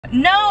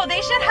No,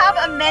 they should have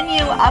a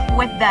menu up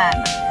with them.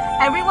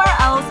 Everywhere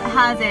else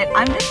has it.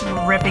 I'm just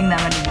ripping them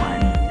into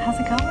one. How's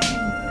it going?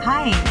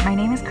 Hi, my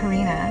name is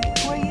Karina.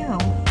 Who are you?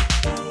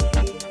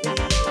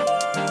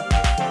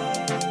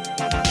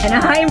 And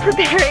I'm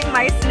preparing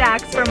my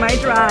snacks for my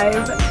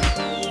drive.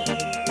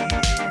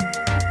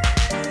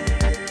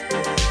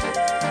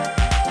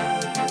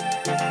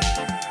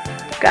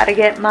 Gotta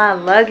get my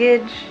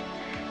luggage.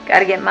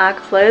 Gotta get my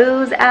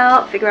clothes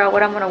out. Figure out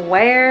what I'm gonna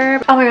wear.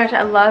 Oh my gosh,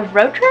 I love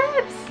road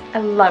trips. I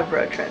love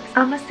road trips.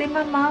 I'ma see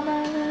my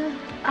mama.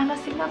 I'ma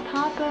see my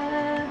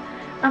papa.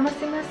 I'ma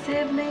see my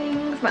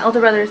siblings. My older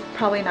brother's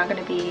probably not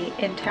gonna be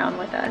in town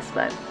with us,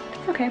 but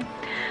it's okay.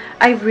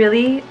 I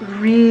really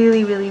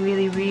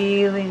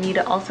need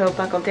to also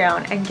buckle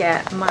down and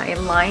get my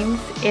lines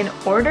in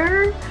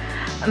order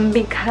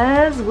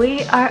because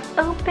we are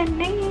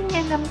opening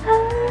in a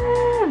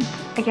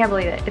month. I can't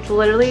believe it. It's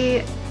literally,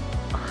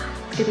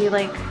 it's gonna be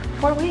like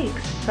 4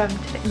 weeks from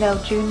today. No,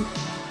 June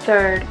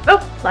 3rd. Oh,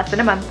 less than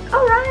a month.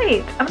 All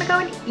right, I'm gonna go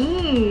and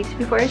eat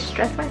before I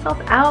stress myself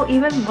out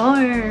even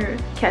more.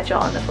 Catch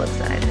y'all on the flip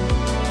side.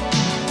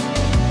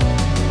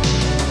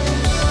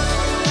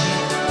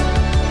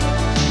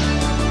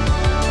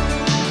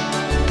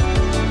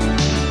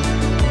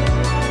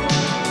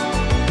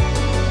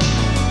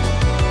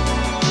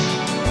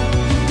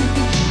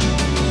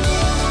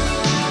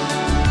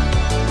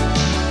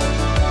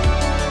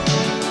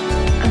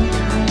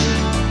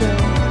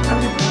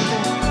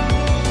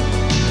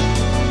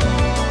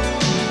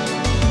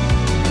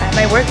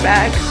 Work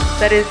bag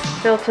that is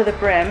filled to the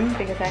brim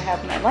because I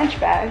have my lunch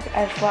bag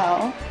as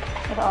well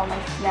with all my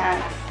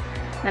snacks.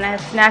 And I have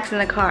snacks in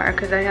the car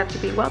because I have to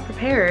be well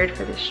prepared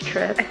for this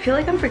trip. I feel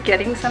like I'm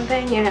forgetting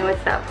something, you know,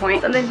 it's that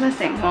point. Something's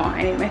missing. Well,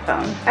 I need my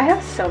phone. I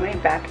have so many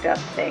backed up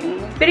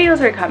things.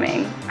 Videos are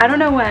coming. I don't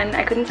know when,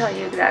 I couldn't tell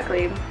you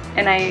exactly,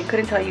 and I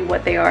couldn't tell you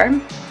what they are,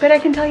 but I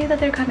can tell you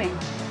that they're coming.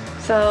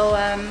 So,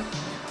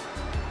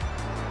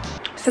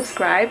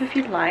 subscribe if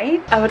you'd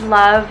like. I would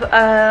love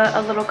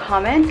a little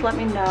comment. Let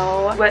me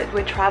know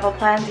what travel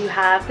plans you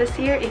have this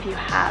year, if you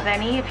have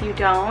any. If you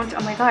don't,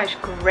 oh my gosh,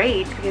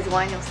 great, because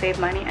one, you'll save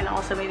money, and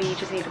also maybe you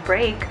just need a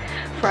break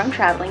from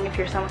traveling. If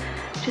you're someone,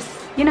 just,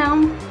 you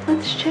know,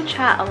 let's chit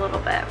chat a little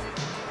bit.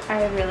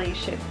 I really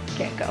should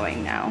get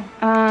going now.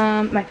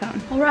 My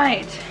phone. All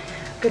right,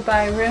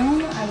 goodbye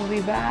room. I will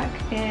be back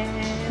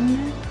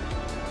in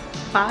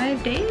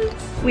 5 days.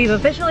 We've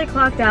officially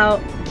clocked out,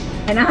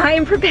 and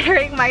I'm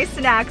preparing my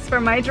snacks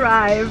for my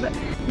drive.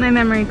 My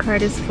memory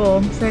card is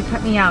full, so it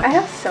cut me out. I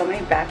have so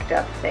many backed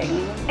up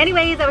things.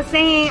 Anyways, I was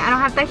saying I don't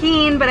have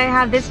tajin, but I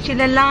have this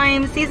chile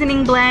lime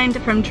seasoning blend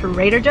from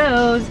Trader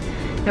Joe's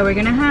that we're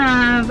gonna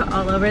have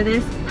all over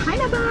this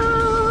pineapple.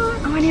 Oh,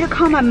 I need to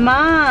call my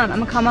mom. I'm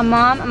gonna call my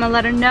mom. I'm gonna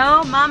let her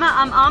know. Mama,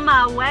 I'm on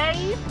my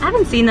way. I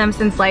haven't seen them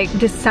since like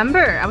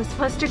December. I was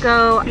supposed to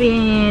go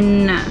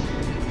in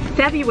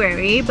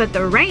February, but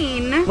the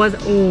rain was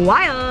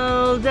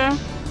wild.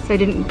 So I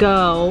didn't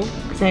go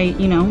because I,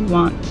 you know,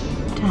 want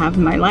to have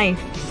my life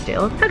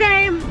still.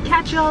 Okay,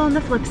 catch y'all on the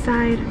flip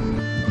side.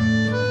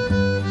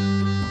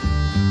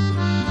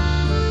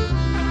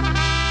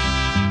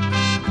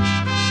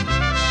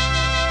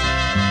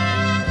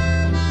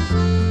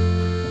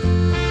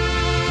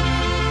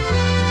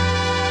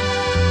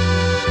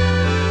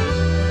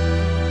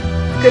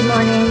 Good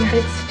morning,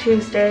 it's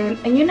Tuesday,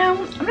 and you know,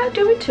 I'm not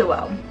doing too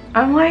well.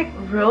 I'm like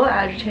real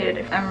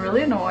agitated, I'm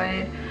really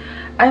annoyed.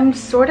 I'm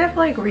sort of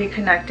like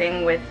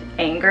reconnecting with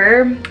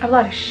anger. I have a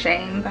lot of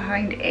shame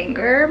behind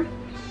anger.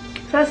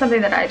 So that's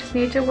something that I just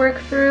need to work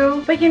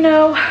through. But you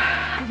know,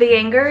 the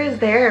anger is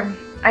there.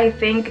 I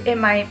think it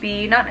might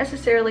be not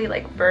necessarily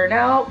like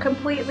burnout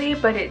completely,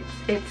 but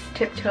it's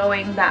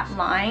tiptoeing that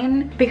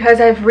line because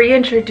I've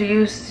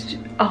reintroduced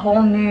a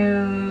whole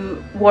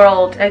new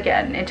world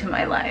again into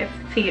my life.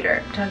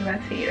 Theater. I'm talking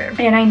about theater.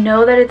 And I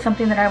know that it's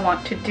something that I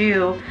want to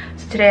do.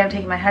 So today I'm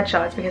taking my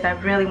headshots because I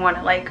really want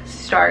to like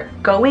start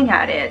going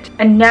at it.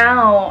 And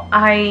now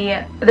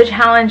the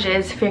challenge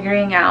is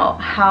figuring out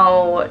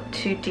how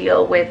to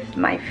deal with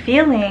my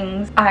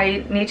feelings.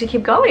 I need to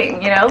keep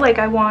going, you know, like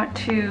I want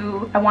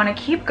to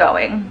keep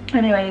going.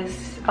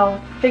 Anyways,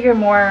 I'll figure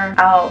more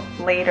out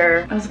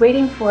later. I was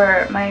waiting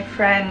for my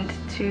friend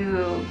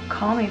to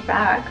call me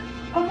back.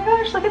 Oh my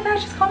gosh, look at that,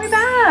 she's called me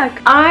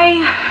back.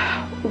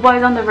 I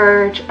was on the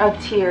verge of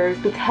tears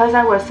because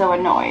I was so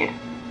annoyed.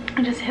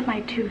 I just hit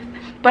my tooth.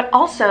 But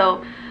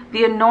also,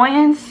 the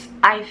annoyance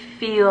I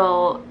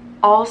feel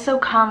also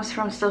comes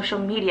from social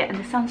media. And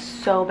this sounds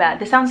so bad.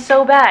 This sounds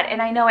so bad,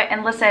 and I know it.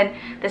 And listen,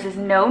 this is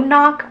no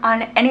knock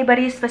on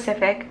anybody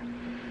specific.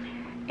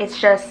 It's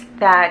just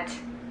that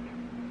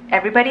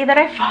everybody that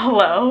I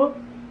follow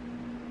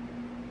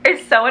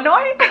is so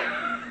annoying.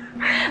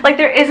 Like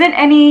there isn't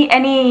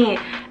any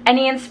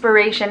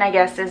inspiration, I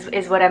guess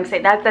is what I'm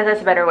saying. That's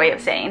a better way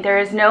of saying. There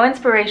is no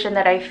inspiration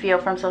that I feel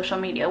from social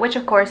media, which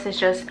of course is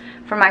just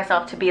for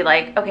myself to be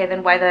like, okay,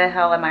 then why the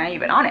hell am I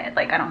even on it?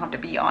 Like I don't have to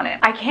be on it.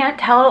 I can't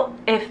tell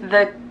if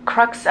the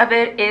crux of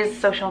it is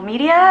social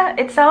media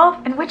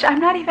itself, in which I'm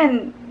not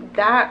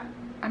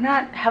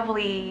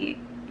heavily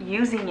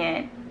using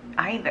it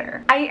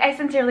either. I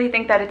sincerely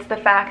think that it's the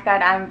fact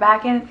that I'm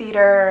back in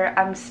theater,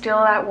 I'm still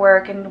at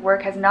work, and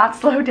work has not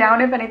slowed down.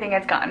 If anything,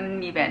 it's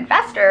gotten even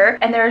faster,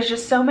 and there's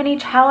just so many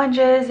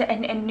challenges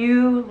and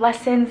new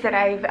lessons that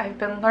I've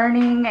been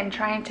learning and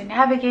trying to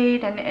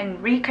navigate and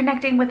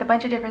reconnecting with a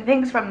bunch of different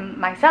things from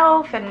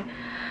myself, and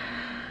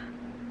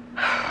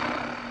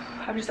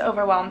I'm just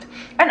overwhelmed.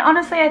 And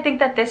honestly, I think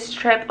that this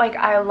trip, like,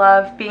 I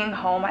love being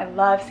home, I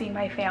love seeing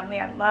my family,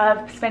 I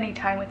love spending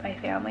time with my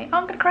family. Oh,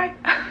 I'm gonna cry.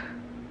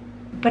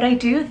 But I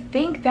do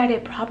think that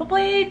it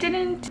probably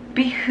didn't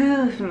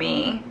behoove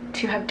me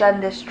to have done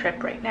this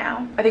trip right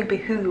now. I think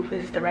behoove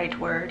is the right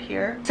word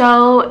here.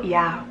 So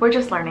yeah, we're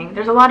just learning.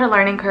 There's a lot of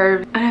learning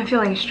curve, and I'm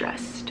feeling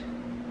stressed.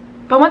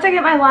 But once I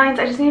get my lines,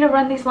 I just need to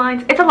run these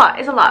lines. It's a lot,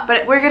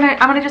 but I'm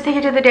gonna just take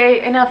it to the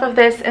day. Enough of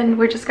this, and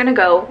we're just gonna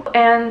go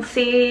and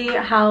see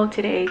how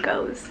today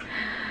goes.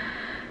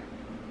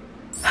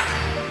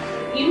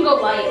 You can go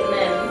light and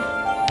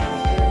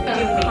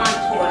then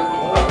contour.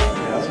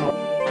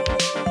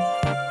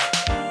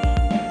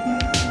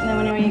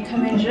 Whenever you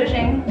come in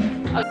judging,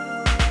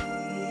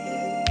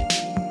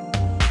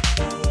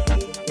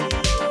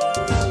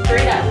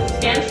 straight up,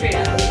 stand straight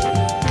up.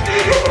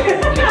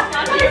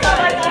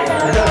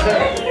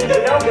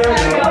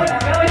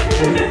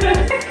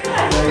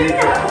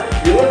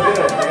 You look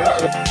good.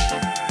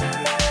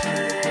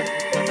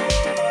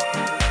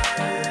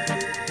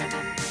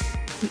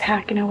 I'm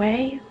packing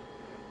away.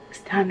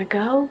 It's time to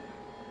go.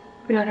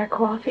 We got our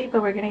coffee,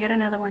 but we're gonna get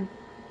another one.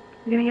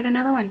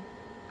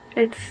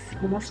 It's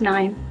almost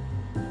 9.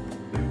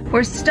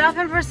 We're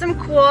stopping for some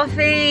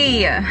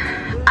coffee.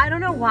 I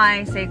don't know why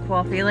I say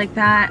coffee like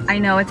that. I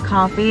know it's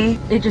coffee.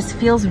 It just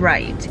feels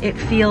right. It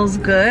feels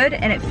good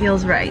and it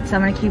feels right. So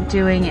I'm gonna keep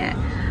doing it.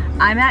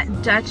 I'm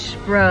at Dutch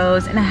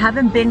Bros and I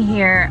haven't been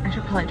here. I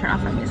should probably turn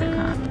off my music,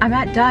 huh? I'm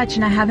at Dutch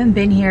and I haven't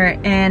been here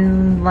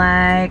in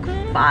like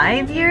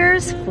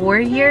 4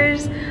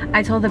 years.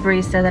 I told the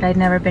barista that I'd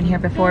never been here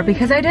before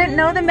because I didn't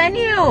know the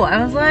menu.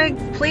 I was like,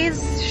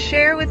 please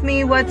share with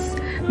me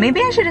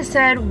maybe I should have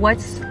said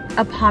what's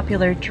a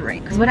popular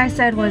drink. Because what I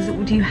said was,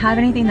 do you have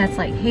anything that's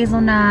like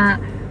hazelnut,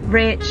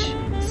 rich,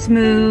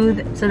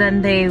 smooth? So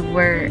then they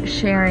were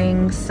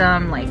sharing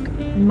some like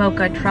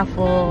mocha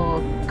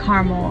truffle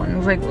caramel, and I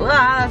was like,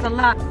 wow, that's a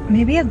lot.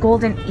 Maybe a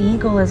golden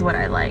eagle is what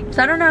I like.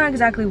 So I don't know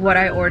exactly what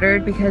I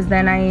ordered because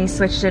then I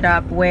switched it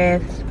up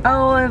with,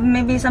 oh,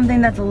 maybe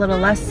something that's a little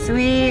less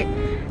sweet.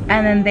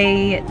 And then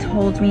they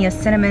told me a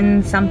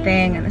cinnamon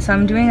something, and so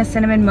I'm doing a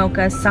cinnamon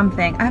mocha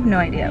something. I have no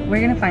idea.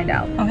 We're gonna find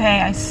out.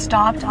 Okay, I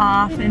stopped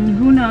off and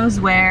who knows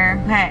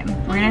where. Okay,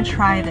 we're gonna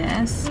try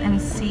this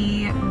and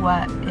see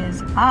what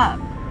is up.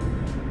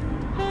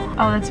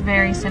 Oh, that's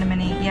very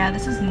cinnamony. Yeah,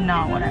 this is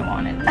not what I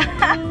wanted.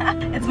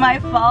 It's my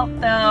fault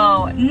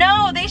though.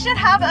 No, they should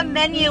have a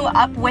menu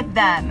up with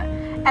them.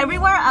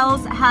 Everywhere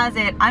else has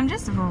it. I'm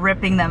just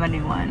ripping them a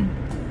new one.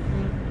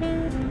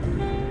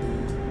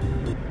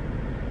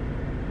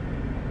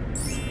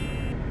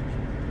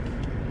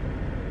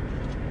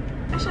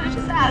 I should have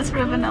just asked for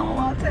a vanilla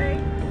latte.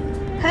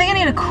 I think I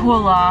need to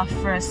cool off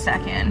for a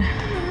second.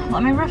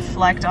 Let me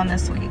reflect on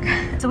this week.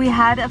 So we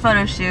had a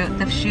photo shoot,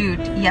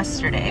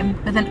 yesterday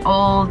with an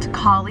old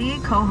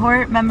colleague,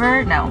 cohort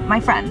member. No, my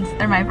friends,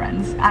 they're my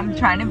friends. I'm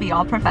trying to be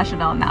all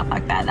professional and not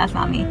fuck that, that's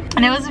not me.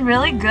 And it was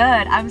really good.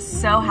 I'm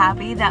so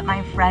happy that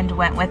my friend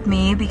went with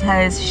me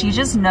because she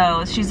just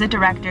knows. She's a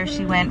director,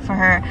 she went for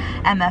her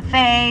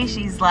MFA.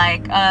 She's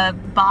like a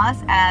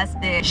boss ass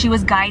bitch. She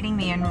was guiding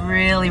me and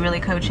really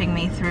coaching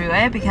me through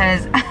it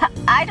because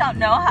I don't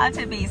know how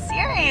to be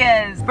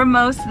serious for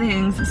most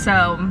things,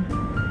 so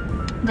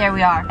there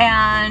we are.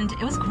 And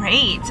it was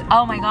great.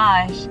 Oh my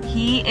gosh,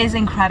 he is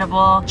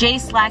incredible. J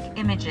Slack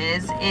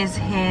Images is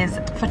his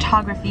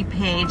photography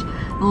page.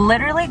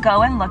 Literally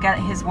go and look at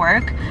his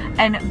work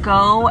and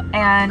go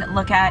and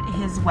look at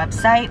his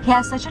website. He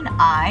has such an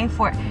eye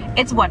for,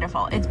 it's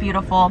wonderful, it's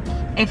beautiful.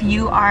 If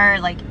you are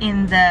like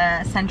in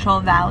the Central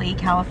Valley,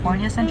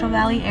 California Central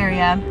Valley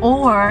area,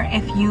 or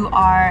if you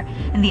are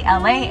in the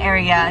LA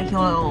area,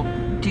 he'll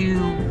do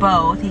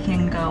both. He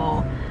can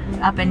go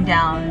up and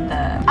down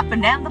the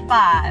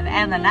 5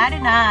 and the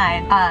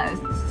 99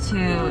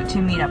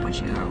 to meet up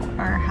with you,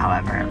 or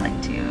however,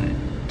 like to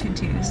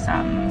do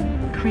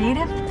some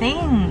creative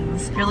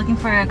things. If you're looking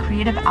for a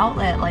creative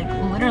outlet, like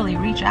literally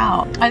reach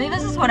out. I think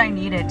this is what I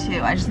needed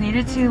too. I just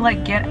needed to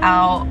like get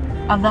out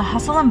of the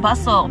hustle and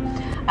bustle.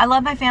 I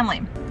love my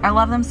family. I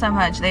love them so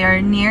much. They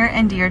are near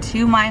and dear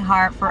to my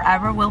heart,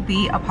 forever will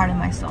be a part of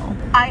my soul.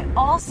 I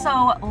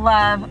also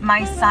love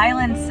my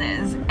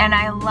silences, and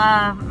I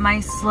love my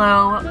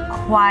slow,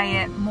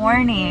 quiet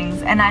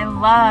mornings, and I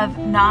love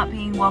not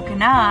being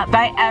woken up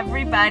by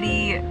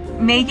everybody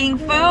making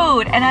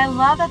food. And I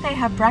love that they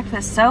have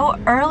breakfast so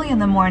early in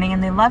the morning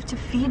and they love to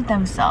feed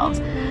themselves.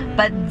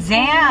 But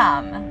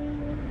damn,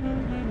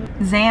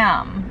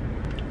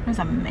 there's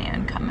a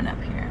man coming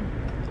up here.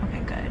 Okay,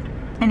 good.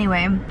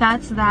 Anyway,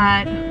 that's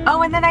that.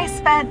 Oh, and then I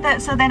spent the,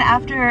 so then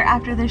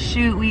after the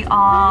shoot, we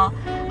all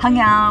hung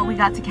out, we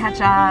got to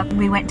catch up,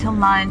 we went to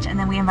lunch, and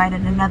then we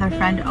invited another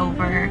friend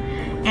over.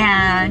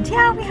 And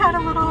yeah, we had a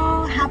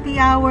little happy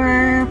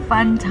hour,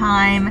 fun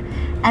time.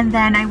 And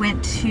then I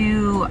went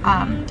to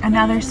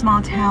another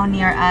small town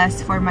near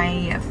us for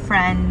my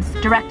friend's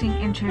directing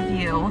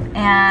interview.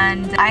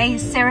 And I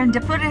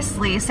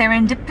serendipitously,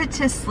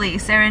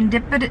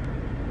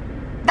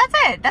 that's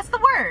it, that's the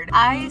word.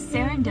 I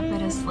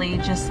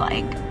serendipitously just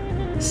like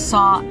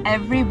saw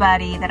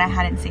everybody that I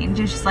hadn't seen,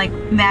 just like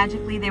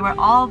magically. They were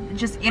all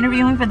just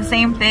interviewing for the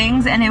same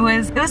things, and it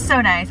was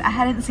so nice. I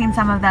hadn't seen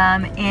some of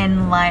them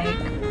in like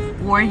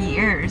 4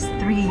 years,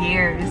 3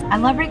 years. I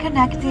love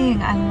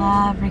reconnecting. I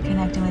love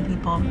reconnecting with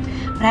people.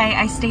 But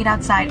I stayed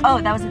outside. Oh,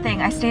 that was the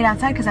thing. I stayed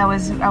outside because I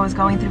was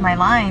going through my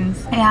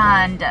lines,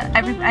 and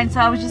so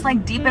I was just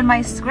like deep in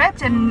my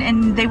script,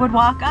 and they would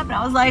walk up, and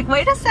I was like,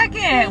 wait a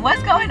second,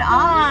 what's going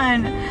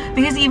on?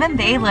 Because even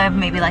they live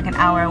maybe like an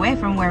hour away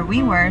from where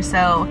we were,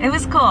 so it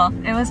was cool.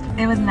 It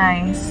was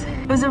nice.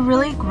 It was a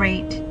really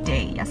great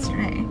day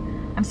yesterday.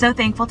 I'm so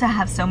thankful to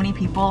have so many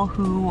people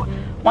who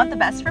want the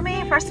best for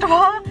me, first of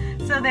all.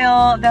 So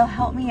they'll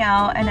help me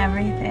out and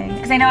everything.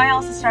 Because I know I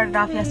also started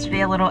off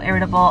yesterday a little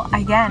irritable.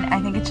 Again, I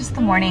think it's just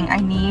the morning. I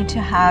need to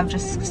have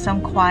just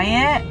some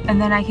quiet, and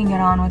then I can get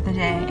on with the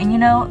day. And you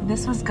know,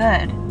 this was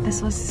good.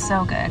 This was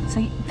so good.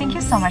 So thank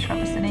you so much for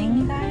listening,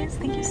 you guys.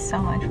 Thank you so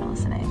much for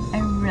listening. I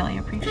really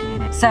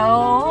appreciate it. So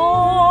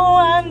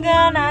I'm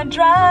gonna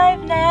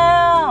drive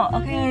now.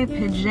 Okay,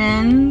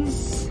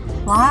 pigeons,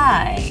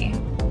 fly.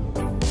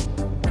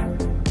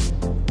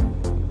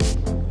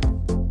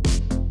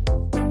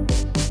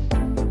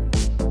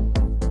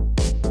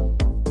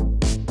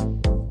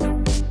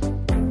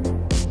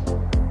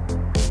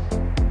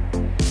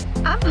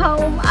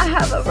 Home, I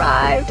have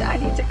arrived. I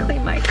need to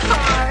clean my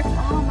car.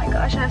 Oh my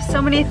gosh, I have so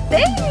many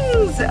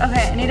things.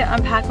 Okay, I need to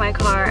unpack my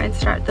car and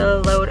start the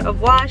load of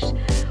wash.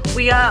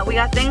 We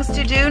got things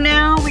to do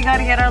now. We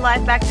gotta get our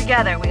life back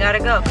together. We gotta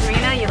go.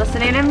 Karina, you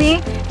listening to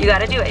me? You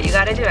gotta do it. You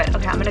gotta do it.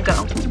 Okay, I'm gonna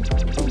go.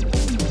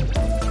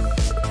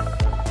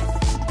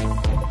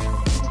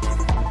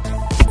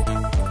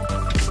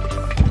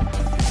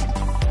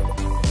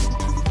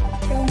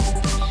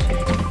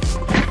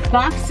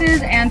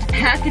 Boxes and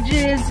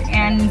packages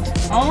and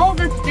all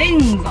the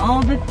things,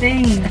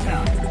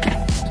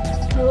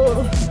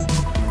 Oh.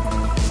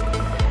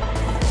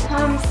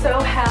 I'm so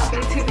happy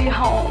to be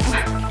home.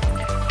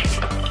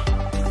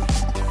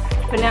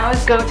 But now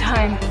it's go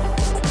time.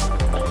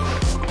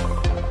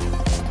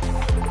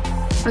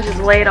 I just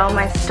laid all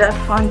my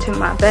stuff onto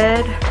my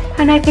bed,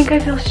 and I think I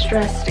feel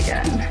stressed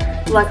again.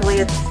 Luckily,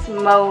 it's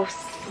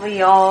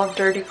mostly all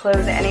dirty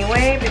clothes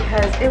anyway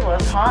because it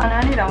was hot and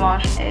I need to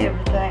wash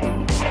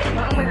everything.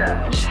 Oh my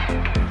gosh.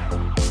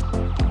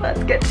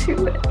 Let's get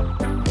to it.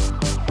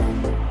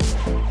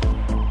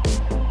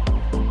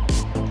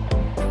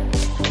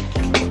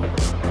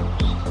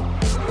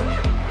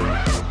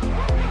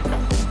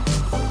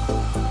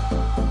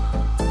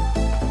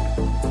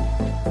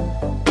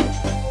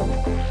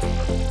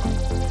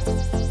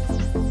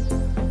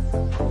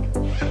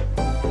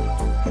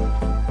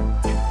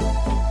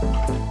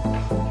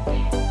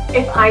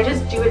 If I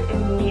just do it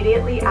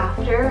immediately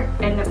after,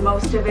 and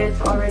most of it's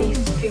already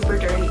super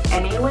dirty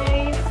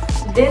anyway,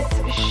 this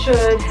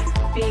should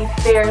be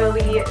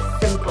fairly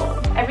simple.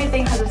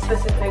 Everything has a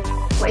specific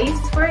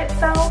place for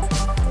itself.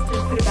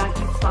 Just put it back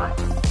in its spot.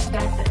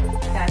 That's it.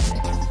 That's it.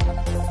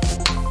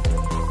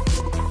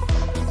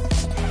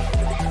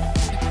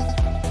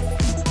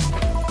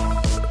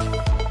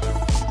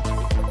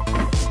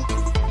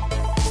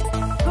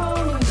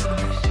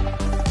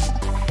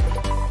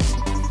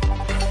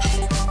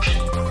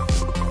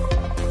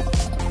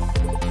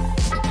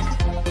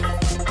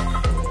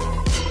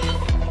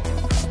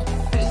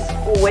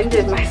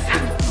 Winded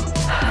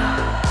myself.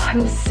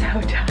 I'm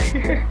so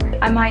tired.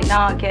 I might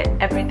not get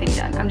everything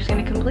done. I'm just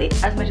gonna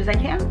complete as much as I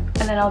can,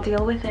 and then I'll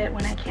deal with it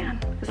when I can,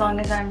 as long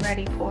as I'm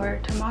ready for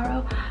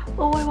tomorrow.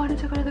 Oh, I wanted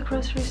to go to the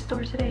grocery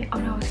store today. Oh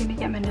no, I was gonna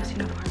get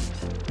Mendocino Farms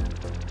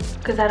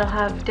because that'll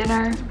have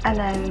dinner, and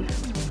then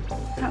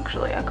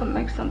actually I could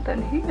make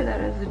something here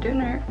that is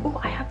dinner. Oh,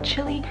 I have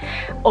chili.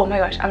 Oh my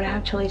gosh, I'm gonna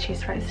have chili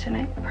cheese fries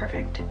tonight.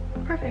 Perfect.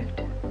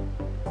 Perfect.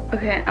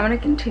 Okay, I'm gonna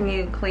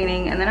continue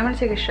cleaning, and then I'm gonna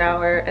take a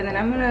shower, and then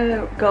I'm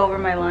gonna go over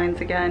my lines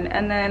again,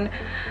 and then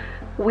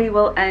we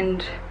will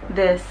end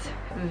this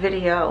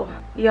video.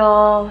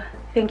 Y'all,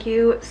 thank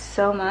you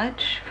so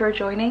much for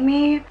joining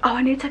me. Oh,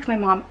 I need to text my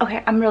mom.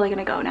 Okay, I'm really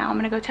gonna go now. I'm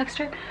gonna go text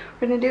her.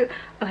 We're gonna do,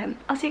 okay,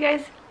 I'll see you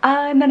guys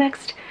in the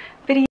next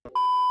video.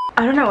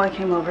 I don't know what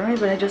came over me,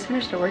 but I just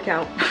finished a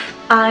workout.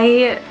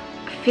 I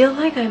feel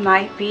like I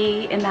might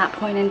be in that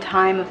point in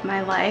time of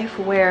my life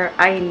where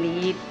I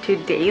need to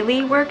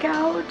daily work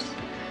out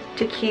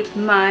to keep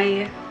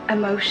my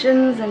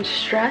emotions and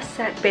stress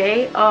at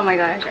bay. Oh my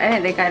gosh, I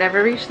didn't think I'd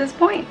ever reach this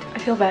point. I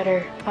feel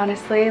better,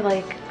 honestly.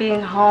 Like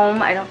being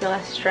home, I don't feel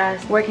as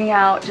stressed. Working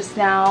out just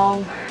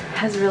now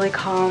has really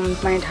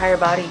calmed my entire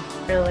body,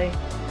 really.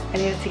 I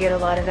needed to get a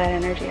lot of that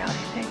energy out, I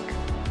think.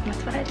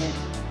 That's what I did.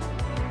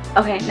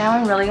 Okay, now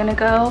I'm really gonna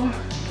go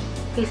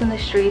face in the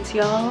streets,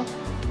 y'all.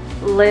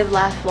 Live,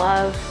 laugh,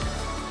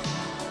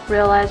 love.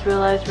 Realize,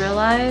 realize,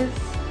 realize.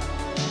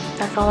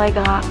 That's all I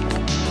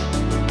got.